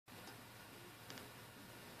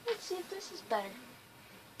Let's see if this is better.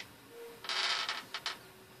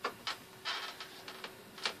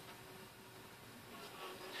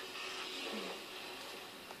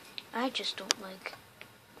 I just don't like.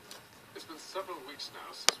 It's been several weeks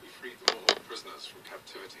now since we freed the Morg prisoners from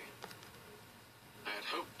captivity. I had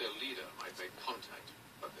hoped their leader might make contact,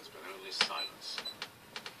 but there's been only silence.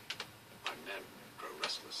 My men grow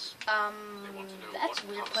restless. That's a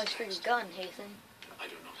weird place for your gun, Hathan. I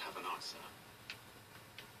do not have an answer.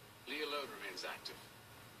 Lee alone remains active,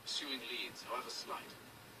 pursuing leads, however slight.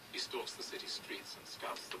 He stalks the city streets and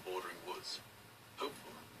scouts the bordering woods,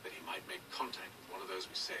 hopeful that he might make contact with one of those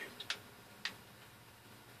we saved.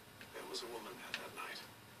 There was a woman there that night.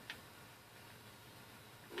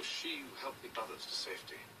 It was she who helped the others to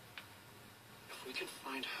safety. If we can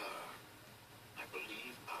find her, I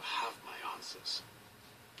believe I'll have my answers.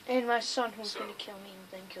 And my son who's going to kill me and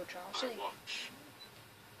then kill Charles. I watch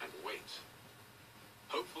and wait,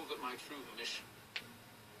 hopeful that my true mission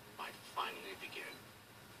might finally begin.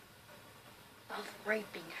 Of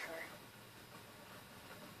raping her.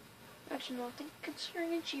 Actually, no, I think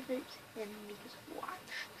considering she rapes him because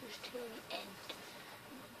watch this till the end.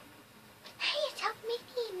 Hey, it's a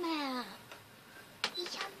mini map.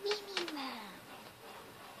 It's a mini map.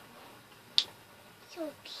 So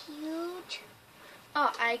cute.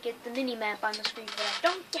 Oh, I get the mini map on the screen, but I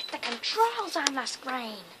don't get the controls on the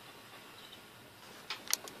screen.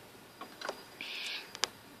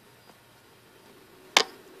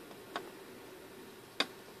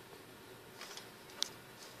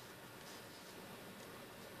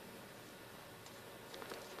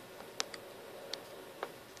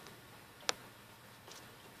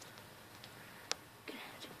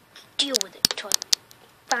 Deal with it till I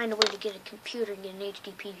find a way to get a computer and get an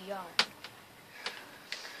HD PVR.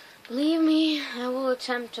 Believe me, I will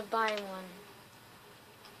attempt to buy one.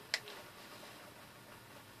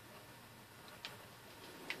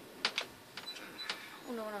 I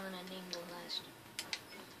don't know what I'm gonna name the last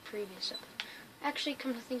previous episode. Actually,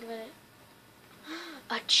 come to think of it,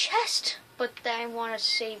 a chest. But I want to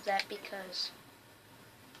save that because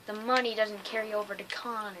the money doesn't carry over to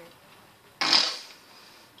Connor.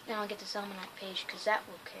 Then I'll get the Zelmanite page because that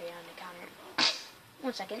will carry on to Connor.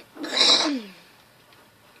 1 second.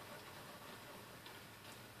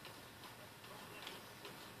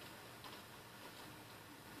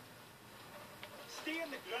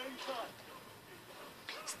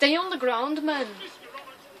 Stay on the ground, man.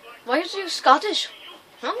 Why are you Scottish?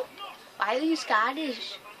 Huh? Why are you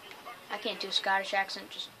Scottish? I can't do a Scottish accent,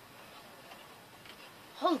 just...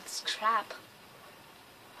 Holy crap.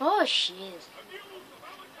 Oh, shit.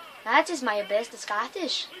 That is my best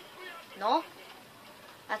Scottish. No?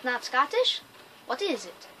 That's not Scottish? What is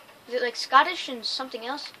it? Is it like Scottish and something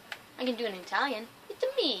else? I can do an Italian. It's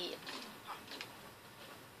a me.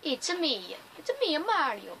 It's a me. It's a me,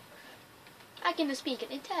 Mario. I can speak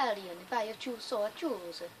an Italian if I choose so I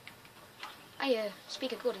choose. I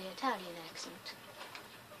speak a good Italian accent.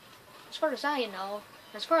 As far as I know,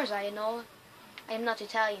 I am not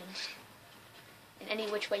Italian in any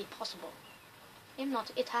which way possible. I am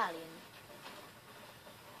not Italian.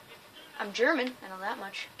 I'm German, I know that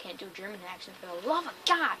much. Can't do a German accent for the love of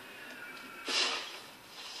God.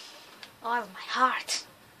 All of my heart.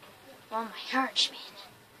 All my heart, man.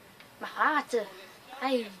 My heart.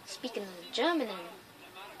 I speak in the German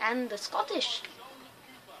and the Scottish.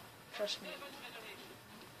 Trust me.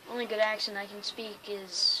 Only good accent I can speak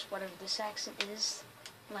is whatever this accent is.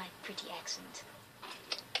 My pretty accent.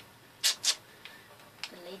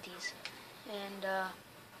 The ladies. And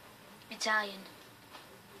Italian.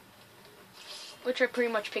 Which I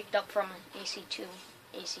pretty much picked up from AC2,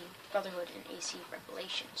 AC Brotherhood, and AC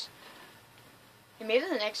Revelations. And maybe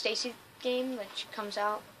the next AC game which comes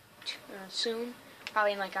out soon,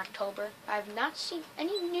 probably in like October. I have not seen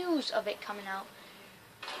any news of it coming out.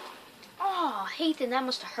 Oh, Hathan, that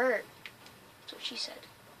must have hurt. That's what she said.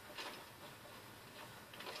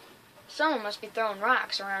 Someone must be throwing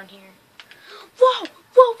rocks around here. Whoa!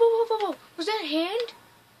 Whoa, whoa, whoa, whoa, whoa! Was that a hand?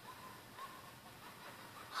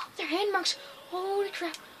 They're hand marks. Holy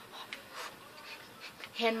crap.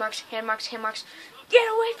 Hand marks, hand marks, hand marks. Get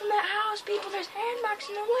away from that house, people. There's hand marks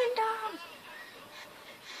in the window.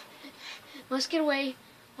 Let's get away.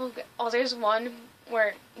 Okay. Oh, there's one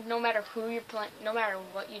where no matter who you're playing, no matter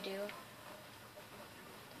what you do.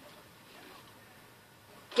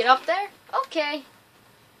 Get up there? Okay.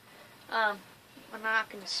 I'm not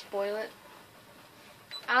going to spoil it.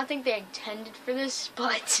 I don't think they intended for this,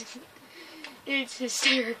 but it's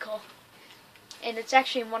hysterical. And it's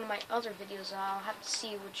actually in one of my other videos. I'll have to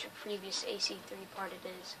see which previous AC3 part it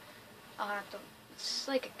is. I'll have to... It's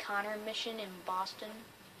like a Connor mission in Boston.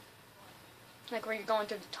 Like where you're going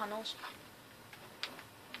through the tunnels.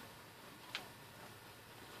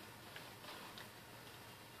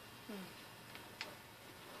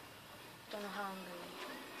 Don't know how I'm gonna.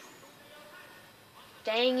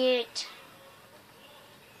 Dang it!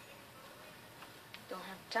 Don't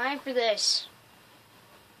have time for this.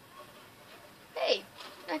 Hey,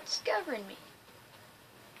 not discovering me.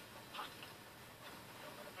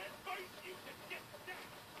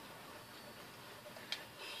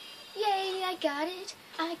 Yay, I got it.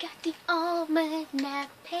 I got the almanac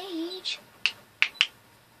page.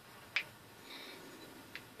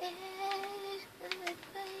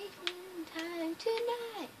 Time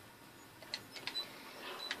tonight.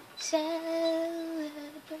 Celebrate.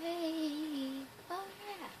 Oh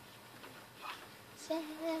yeah.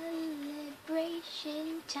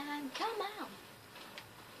 Celebration time. Come on.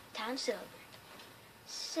 Time to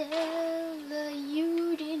celebrate.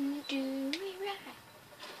 You didn't do it right.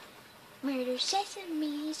 Murder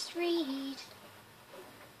Sesame Street.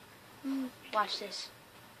 Watch this.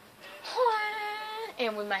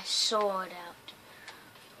 And with my sword out.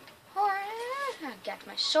 I got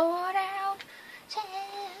my sword out. Celebration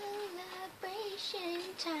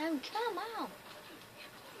time. Come on.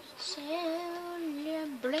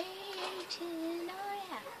 Celebrating. Oh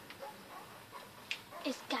yeah.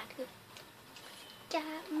 It's got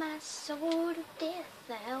my sword of death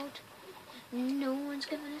out. No one's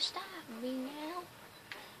gonna stop me now.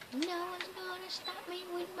 No one's gonna stop me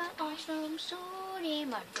with my awesome sword and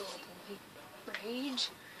my double hit blades.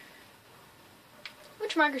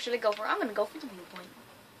 Which marker should I go for? I'm gonna go for the viewpoint.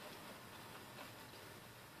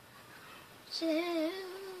 Celebration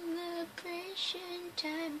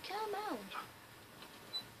time, come on.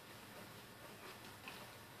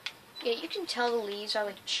 Yeah, you can tell the leaves are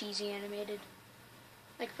like cheesy animated.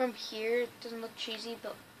 Like from here, it doesn't look cheesy,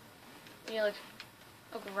 but when you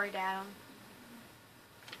look right at them,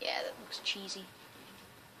 yeah, that looks cheesy.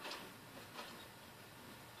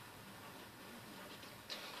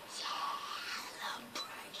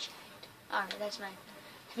 Celebration. Alright, that's my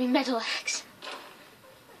heavy metal axe.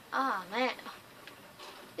 Ah, man.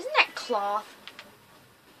 Isn't that cloth?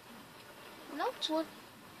 No, it's wood.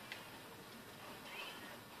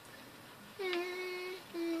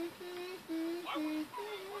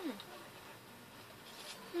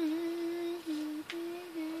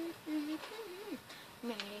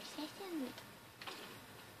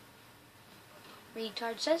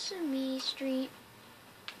 Retard Sesame Street.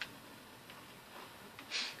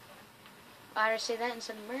 Why did I say that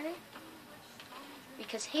instead of murder?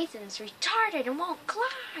 Because Hathan's retarded and won't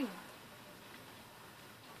climb.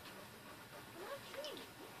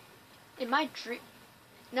 In my dream.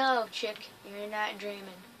 No, chick, you're not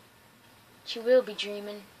dreaming. She will be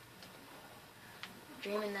dreaming.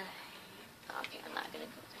 Dreaming that. Okay, I'm not gonna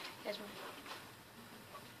go there. That's my.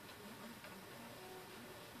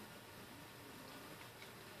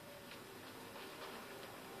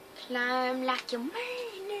 Climb like you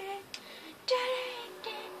mean it. Da,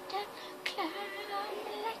 da, da, da. Climb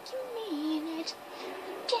like you mean it.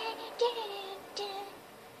 Da, da, da, da.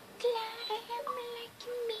 Climb like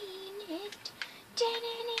you mean it. Da,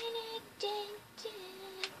 da, da, da, da, da.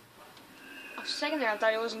 For a second there, I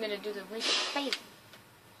thought I wasn't gonna do the Link of Fate.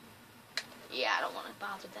 Yeah, I don't want to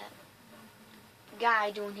bother that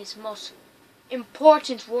guy doing his most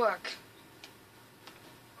important work.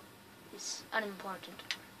 His unimportant work.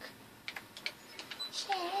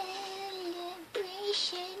 Celebration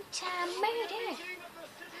time, murder.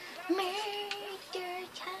 Murder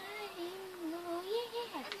time, oh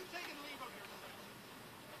yeah.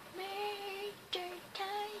 Murder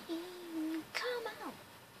time, come on.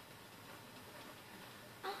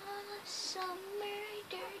 Awesome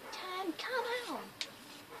murder time, come on.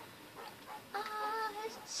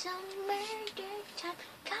 Awesome murder time,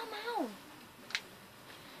 come on.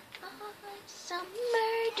 Awesome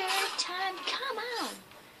murder time, come on.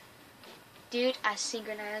 Dude, I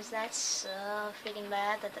synchronized that so freaking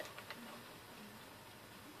bad that the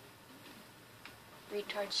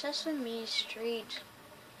retard Sesame Street.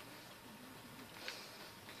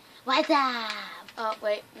 What's up? Oh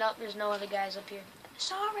wait, nope, there's no other guys up here.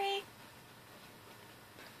 Sorry.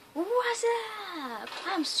 What's up?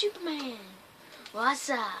 I'm Superman. What's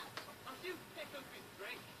up?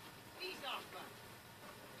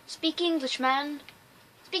 Speak English, man.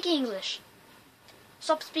 Speak English.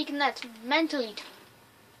 Stop speaking that mentally.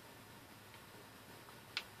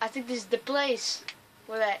 I think this is the place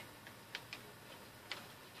where that.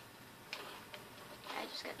 I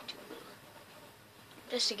just got to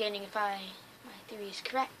investigating if my theory is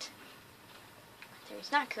correct. My theory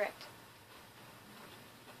is not correct.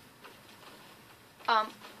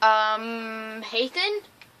 Hathan?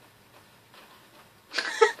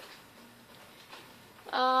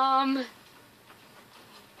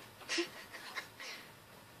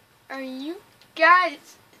 Are you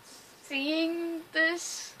guys seeing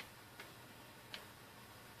this?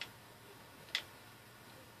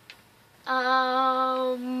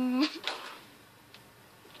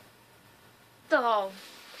 The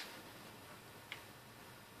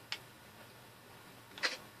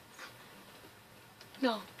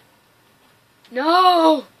No.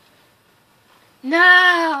 No!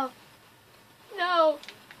 No! No!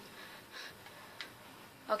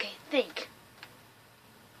 Okay, think.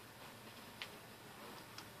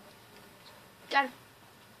 Gotta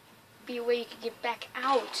be a way you can get back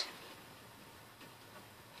out.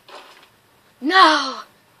 No!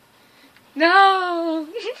 No!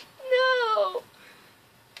 No!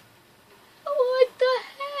 What the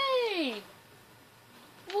hey?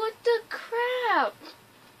 What the crap?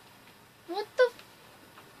 What the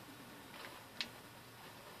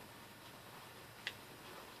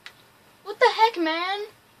What the heck, man?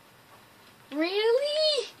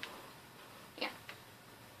 Really? Yeah.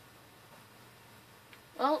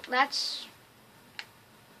 Well, that's...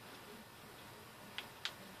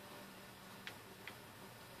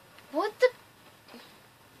 What the...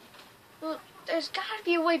 Well, there's gotta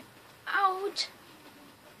be a way out.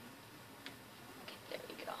 Okay, there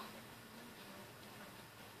we go.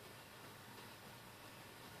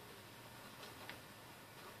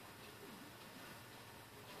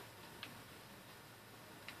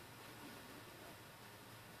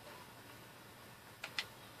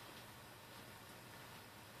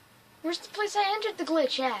 Where's the place I entered the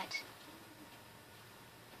glitch at?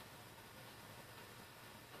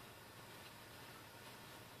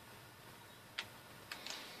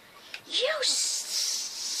 You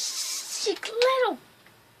sick little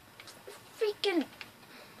freaking...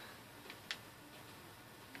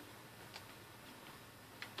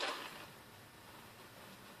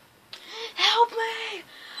 Help me!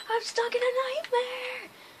 I'm stuck in a nightmare!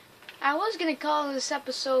 I was gonna call this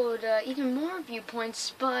episode Even More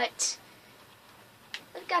Viewpoints, but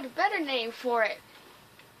I've got a better name for it.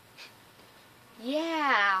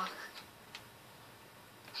 Yeah.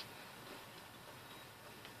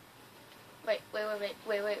 Wait.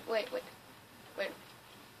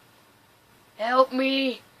 Help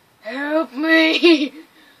me! Help me!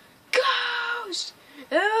 Ghost!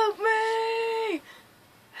 Help me!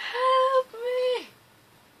 Help me!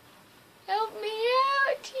 Help me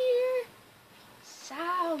out here!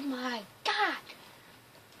 Oh my God!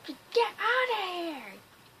 Get out of here!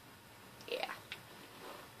 Yeah.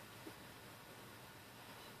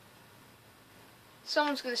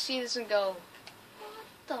 Someone's gonna see this and go, what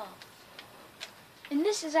the? And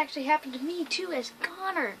this has actually happened to me too as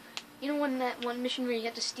Connor. You know when that one mission where you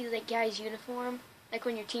had to steal that guy's uniform? Like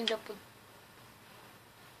when you're teamed up with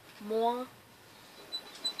Moa?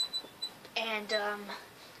 And,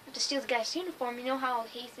 have to steal the guy's uniform. You know how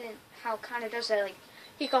how Connor does that, like,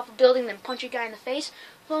 kick off a building then punch a guy in the face?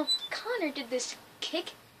 Well, Connor did this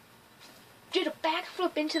kick, did a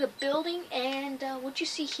backflip into the building, and what you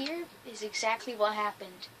see here is exactly what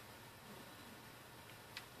happened.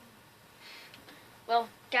 Well,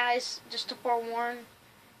 guys, just to forewarn,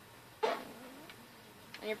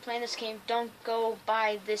 when you're playing this game, don't go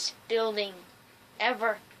by this building.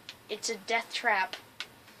 Ever. It's a death trap.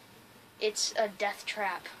 It's a death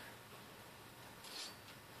trap.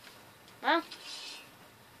 Well,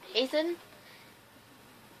 Ethan,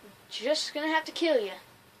 just gonna have to kill you.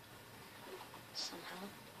 Somehow.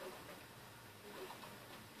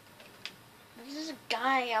 There's a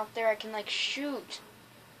guy out there I can, like, shoot.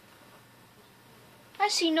 I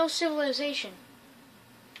see no civilization.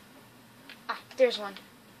 Ah, there's one.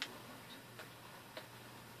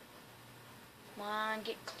 Come on,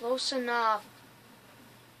 get close enough.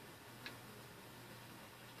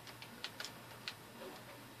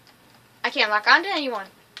 I can't lock onto anyone.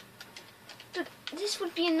 Dude, this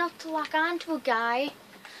would be enough to lock onto a guy.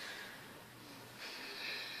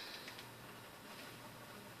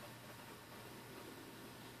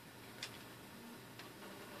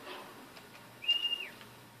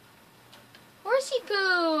 Horsey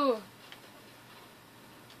poo!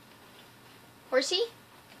 Horsey?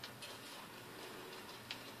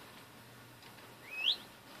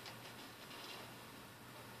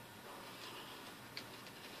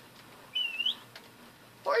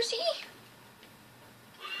 Horsey?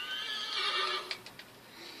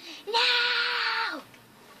 No!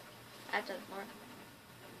 That doesn't work.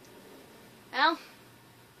 Well.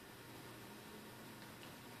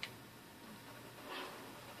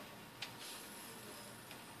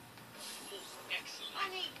 Excellent.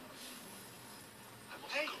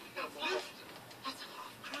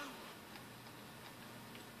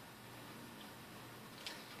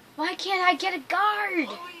 can't I get a guard?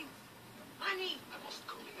 Fine. Manny, I must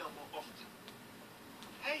come here more often.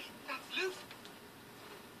 Hey, that's Luke.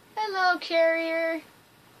 Hello, carrier.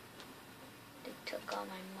 They took all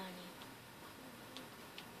my money.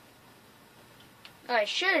 What I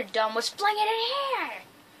should have done was fling it in here.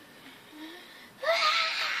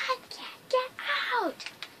 Get out.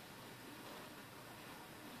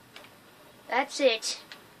 That's it.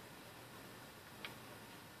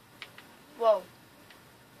 Whoa.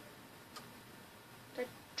 Did I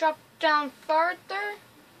drop down farther? I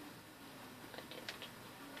didn't.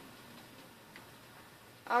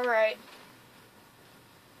 Alright.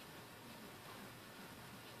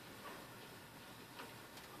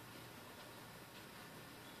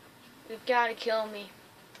 You've got to kill me.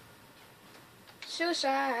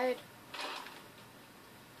 Suicide.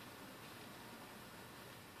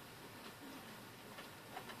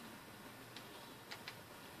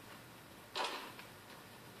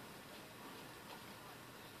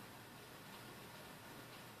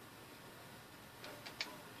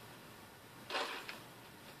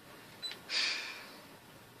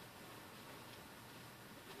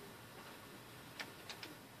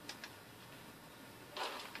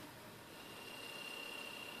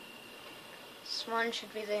 This one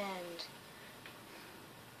should be the end.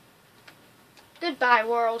 Goodbye,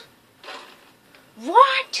 world.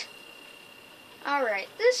 What? Alright,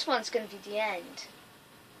 this one's gonna be the end.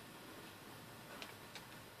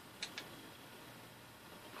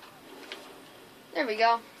 There we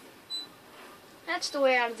go. That's the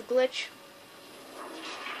way out of the glitch.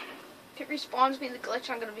 If it respawns me in the glitch,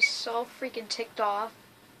 I'm gonna be so freaking ticked off.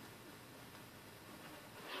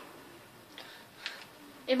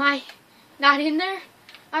 Am I not in there?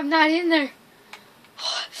 I'm not in there.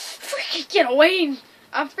 Freaking get away.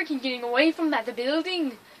 I'm freaking getting away from that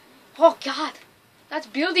building. Oh god.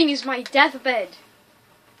 That building is my deathbed.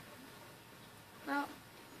 Well,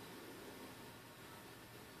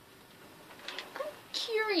 I'm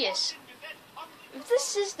curious. If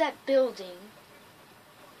this is that building,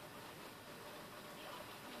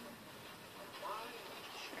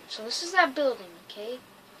 so this is that building, okay?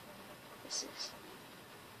 This is.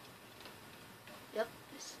 Yep,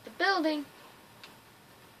 this is the building.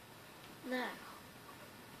 Now.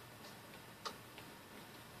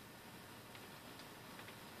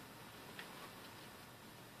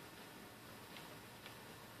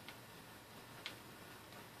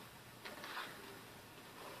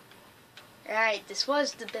 Right, this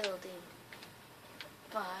was the building.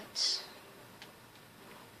 But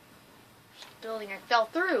the building I fell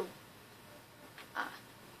through. Ah,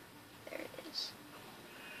 there it is.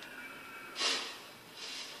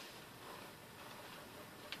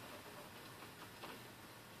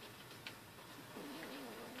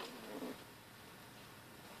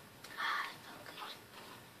 Ah, it felt good.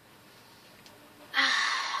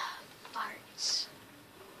 Ah, farts.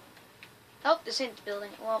 Oh, this ain't the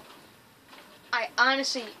building. Well, I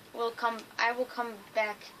honestly will come. I will come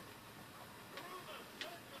back.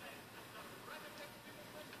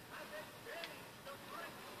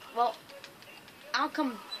 Well, I'll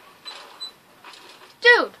come.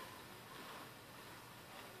 Dude!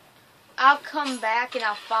 I'll come back and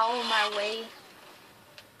I'll follow my way.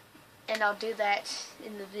 And I'll do that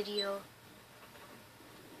in the video.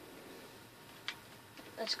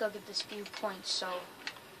 Let's go get this viewpoint, so.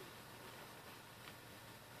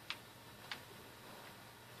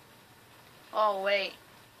 Oh, wait.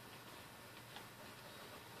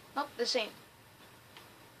 Oh, this ain't.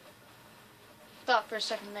 Thought for a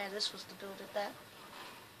second there this was the building that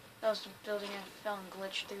was the building I fell and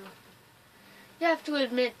glitched through. You have to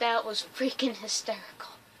admit that was freaking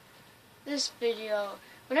hysterical. This video,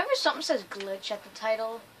 whenever something says glitch at the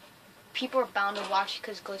title, people are bound to watch it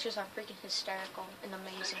because glitches are freaking hysterical and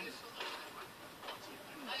amazing.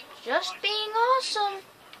 Just being awesome.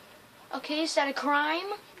 Okay, is that a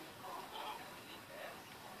crime?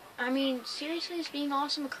 I mean, seriously, is being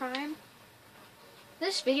awesome a crime?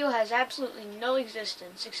 This video has absolutely no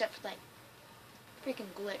existence except for that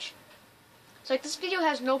freaking glitch. It's like this video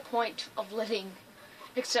has no point of living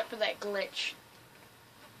except for that glitch.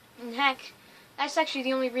 And heck, that's actually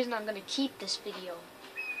the only reason I'm going to keep this video.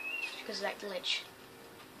 Because of that glitch.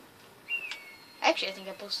 Actually, I think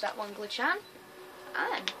I posted that one glitch on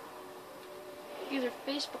either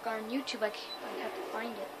Facebook or on YouTube. I'd have to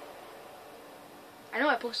find it. I know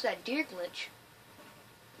I posted that deer glitch.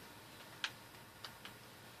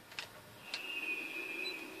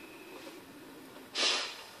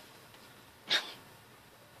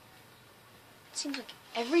 It seems like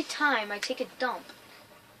every time I take a dump,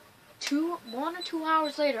 1 or 2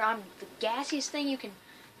 hours later, I'm the gassiest thing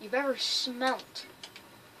you've ever smelt.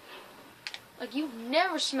 Like, you've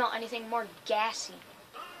never smelled anything more gassy.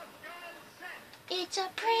 It's a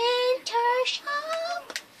printer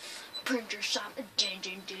shop. Printer shop. Dun,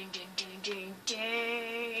 dun, dun, dun, dun, dun,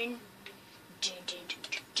 dun. Dun, dun, dun,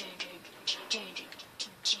 dun, dun, dun,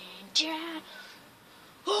 dun, dun, dun.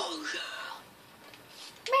 Oh, yeah.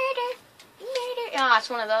 Murder. Murder. Ah, it's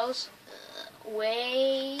one of those.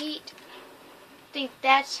 Wait. I think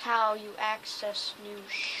that's how you access new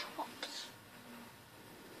shops.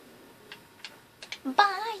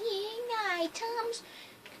 Buying items.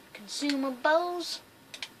 Consumables.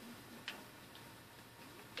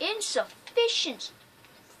 Insufficient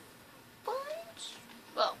funds?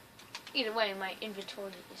 Well, either way, my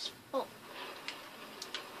inventory is full.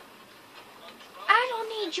 I don't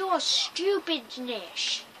need your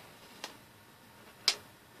stupidness.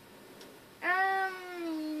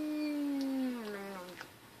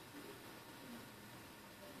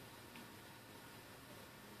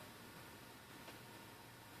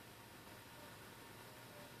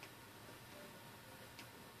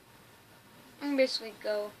 Basically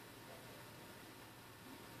go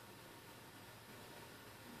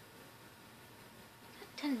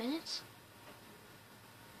 10 minutes.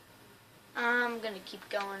 I'm gonna keep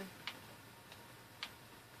going.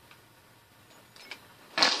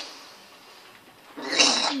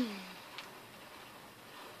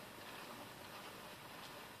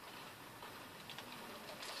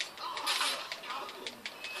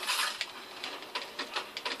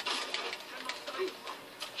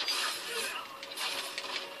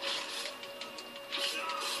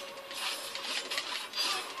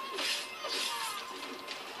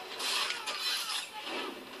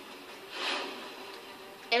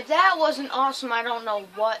 If that wasn't awesome, I don't know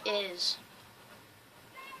what is.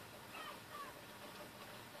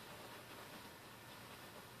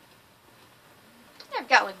 I've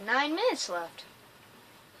got like 9 minutes left.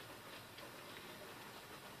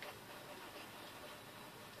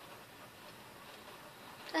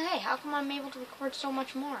 Hey, how come I'm able to record so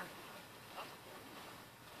much more?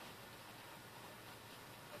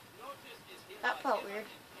 That felt weird.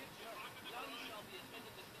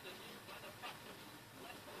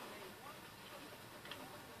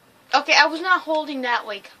 Okay, I was not holding that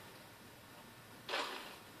way.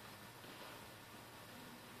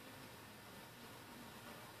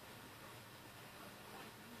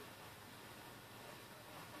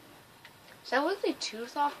 Is that wiggly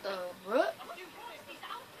tooth off the root?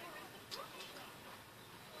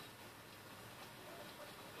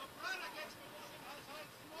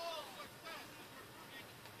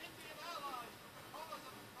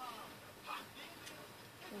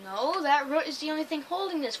 No, that root is the only thing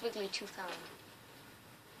holding this wiggly tooth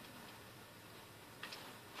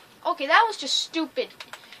on. Okay, that was just stupid.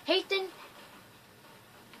 Hayden,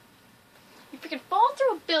 if you can fall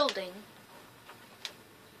through a building,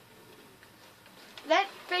 that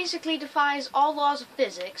basically defies all laws of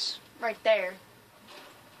physics, right there.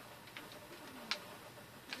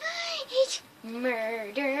 It's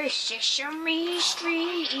Murder Sesame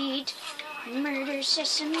Street. Murder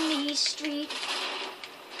Sesame Street.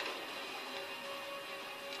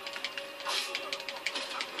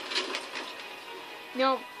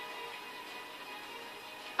 No.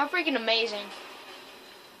 I'm freaking amazing.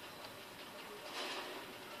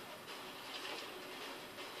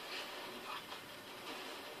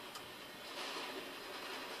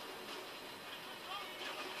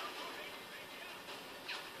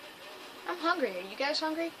 I'm hungry. Are you guys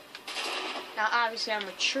hungry? Now, obviously, I'm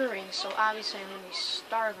maturing, so obviously I'm going to be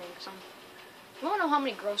starving. You want to know how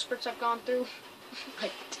many growth spurts I've gone through?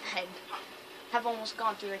 Like 10. I've almost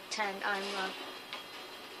gone through like 10. I'm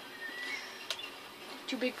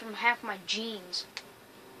too big from half my jeans.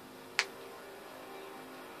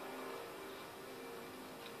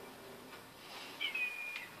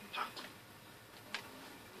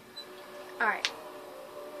 Alright.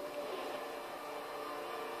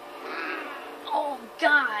 Oh,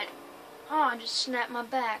 God. Oh, I just snapped my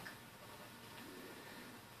back.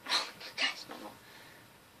 You guys don't know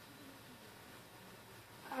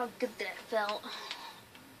how good that felt.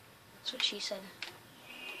 That's what she said.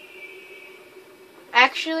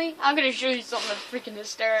 Actually, I'm going to show you something that's freaking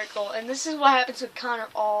hysterical. And this is what happens with Connor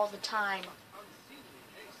all the time.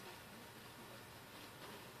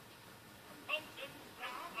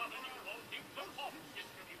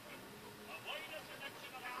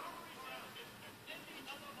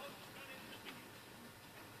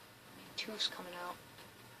 Tooth's coming out.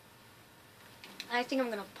 I think I'm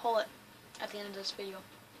going to pull it at the end of this video.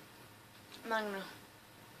 I'm not going to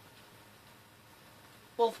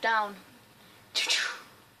wolf down.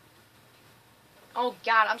 Oh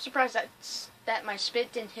God, I'm surprised that my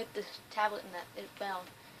spit didn't hit the tablet and that it fell.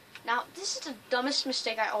 Now, this is the dumbest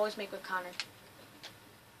mistake I always make with Connor.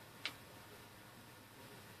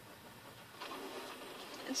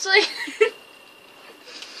 It's like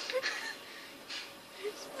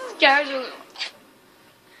these guys are.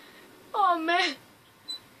 Oh man,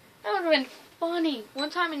 that would have been funny. One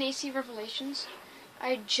time in AC Revelations,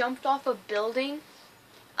 I jumped off a building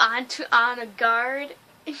on a guard,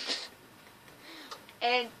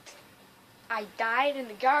 and I died. And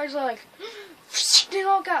the guards are like, they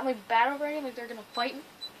all got like battle ready, like they're gonna fight me,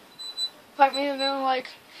 and they're like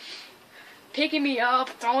picking me up,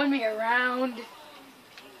 throwing me around.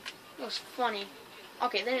 It was funny.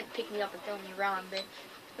 Okay, they didn't pick me up and throw me around, but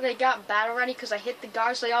they got battle ready because I hit the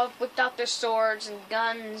guards. So they all whipped out their swords and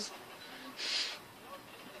guns.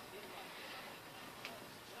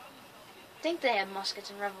 I think they had muskets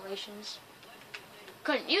in Revelations.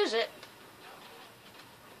 Couldn't use it.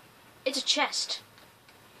 It's a chest.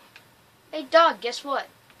 Hey dog, guess what?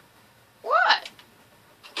 What?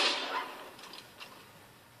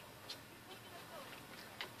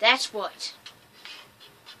 That's what.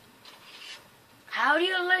 How do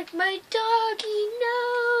you like my doggy?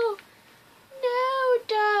 No! No,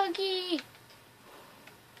 doggy!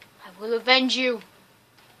 I will avenge you.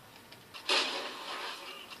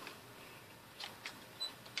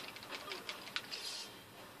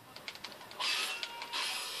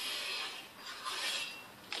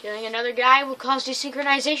 Killing another guy will cause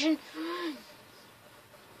desynchronization.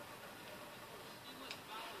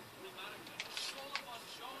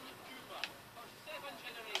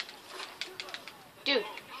 Dude.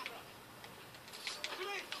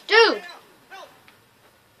 Dude!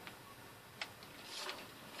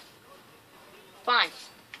 Fine.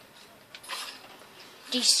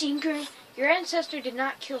 Desynchron. Your ancestor did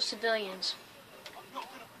not kill civilians.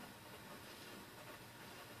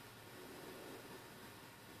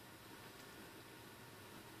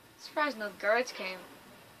 Surprised no guards came.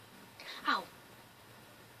 Ow.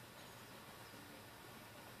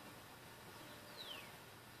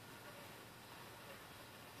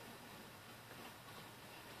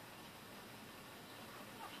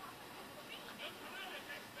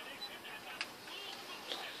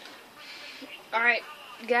 Alright,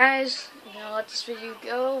 guys, I'm gonna let this video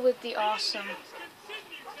go with the awesome.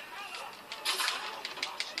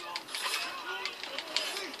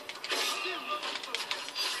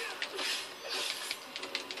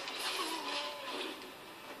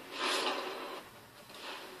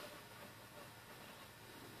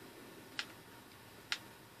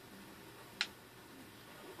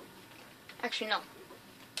 Actually, no.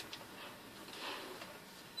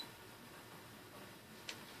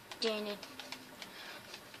 Dang it.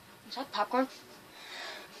 Is that popcorn?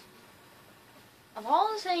 Of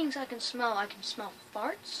all the things I can smell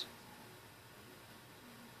farts,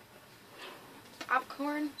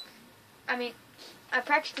 popcorn. I mean, I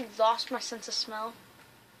practically lost my sense of smell.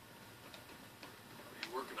 What are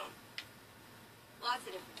you working on? Lots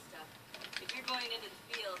of different stuff. If you're going into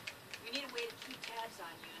the field, we need a way to keep tabs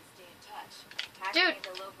on you and stay in touch. Hacking Dude. into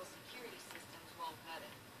local security systems won't cut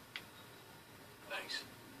it. Thanks.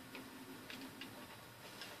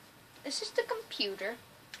 This is the computer.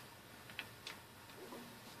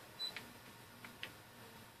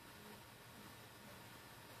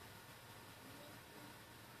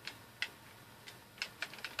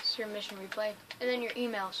 This is your mission replay. And then your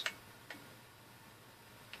emails.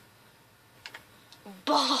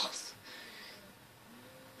 Balls!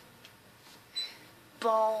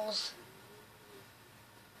 Balls.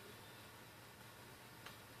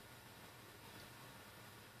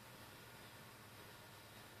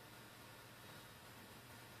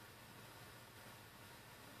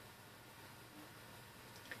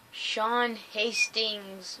 Sean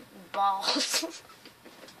Hastings balls.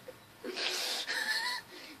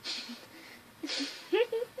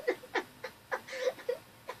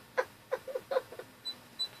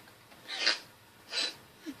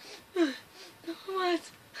 What?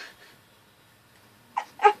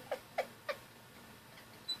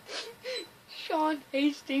 Sean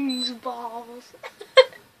Hastings balls.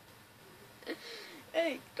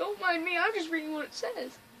 Hey, don't mind me, I'm just reading what it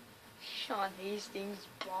says. Sean Hastings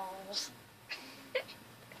balls.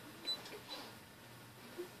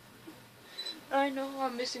 I know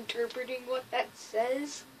I'm misinterpreting what that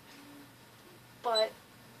says, but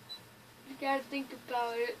you gotta think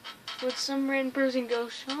about it. When some random person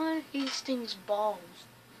goes, Sean Hastings balls,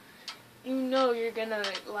 you know you're gonna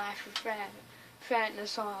laugh your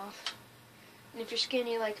fatness off. And if you're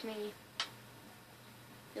skinny like me,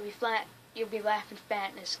 you'll be laughing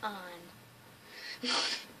fatness on.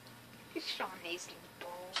 Sean Hastings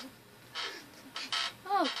balls.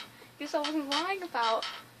 Oh, guess I wasn't lying about.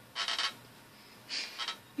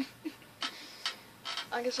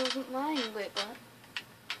 I guess I wasn't lying. Wait, what?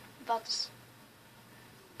 About this.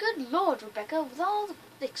 Good Lord, Rebecca, with all the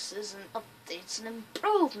fixes and updates and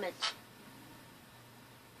improvements.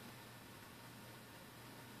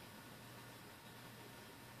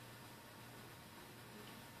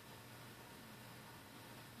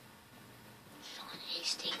 Sean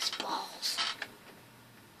Hastings balls.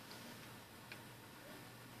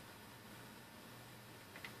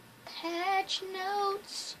 Patch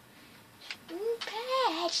notes.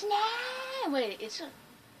 Patch now. Wait, it's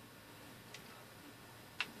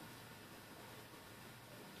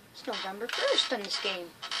November 1st on this game.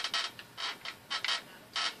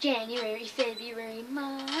 January, February,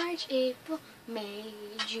 March, April, May,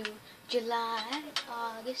 June, July,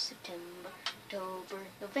 August, September, October,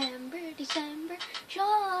 November, December.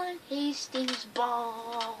 Sean Hastings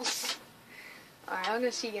balls. Alright, I'm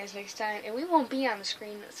gonna see you guys next time, and we won't be on the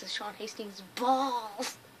screen that says Sean Hastings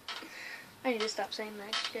balls. I need to stop saying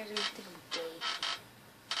that. You guys are gonna think I'm gay.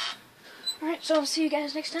 Alright, so I'll see you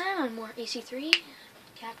guys next time on more AC3.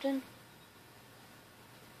 Captain,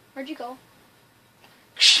 where'd you go?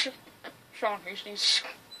 Sean Hastings.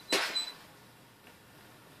 I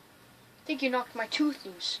think you knocked my tooth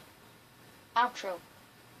loose. Outro.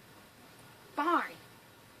 Bye.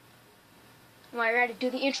 Am I ready to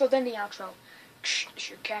do the intro then the outro? This is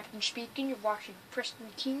your captain speaking. You're watching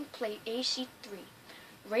Preston King play AC3.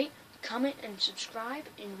 Rate, comment, and subscribe,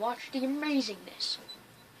 and watch the amazingness.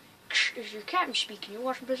 This is your captain speaking. You're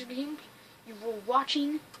watching Preston King. You were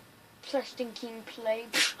watching Preston King play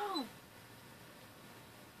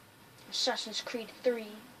Assassin's Creed 3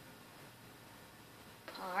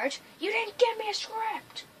 part. You didn't get me a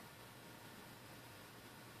script!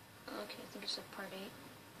 Okay, I think it's like part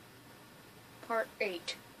 8. Part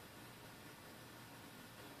 8.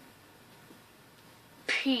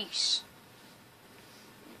 Peace.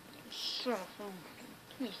 Do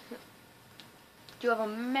you have a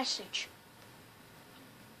message?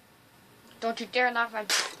 Don't you dare knock my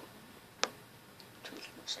tooth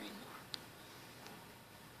loose anymore.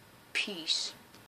 Peace.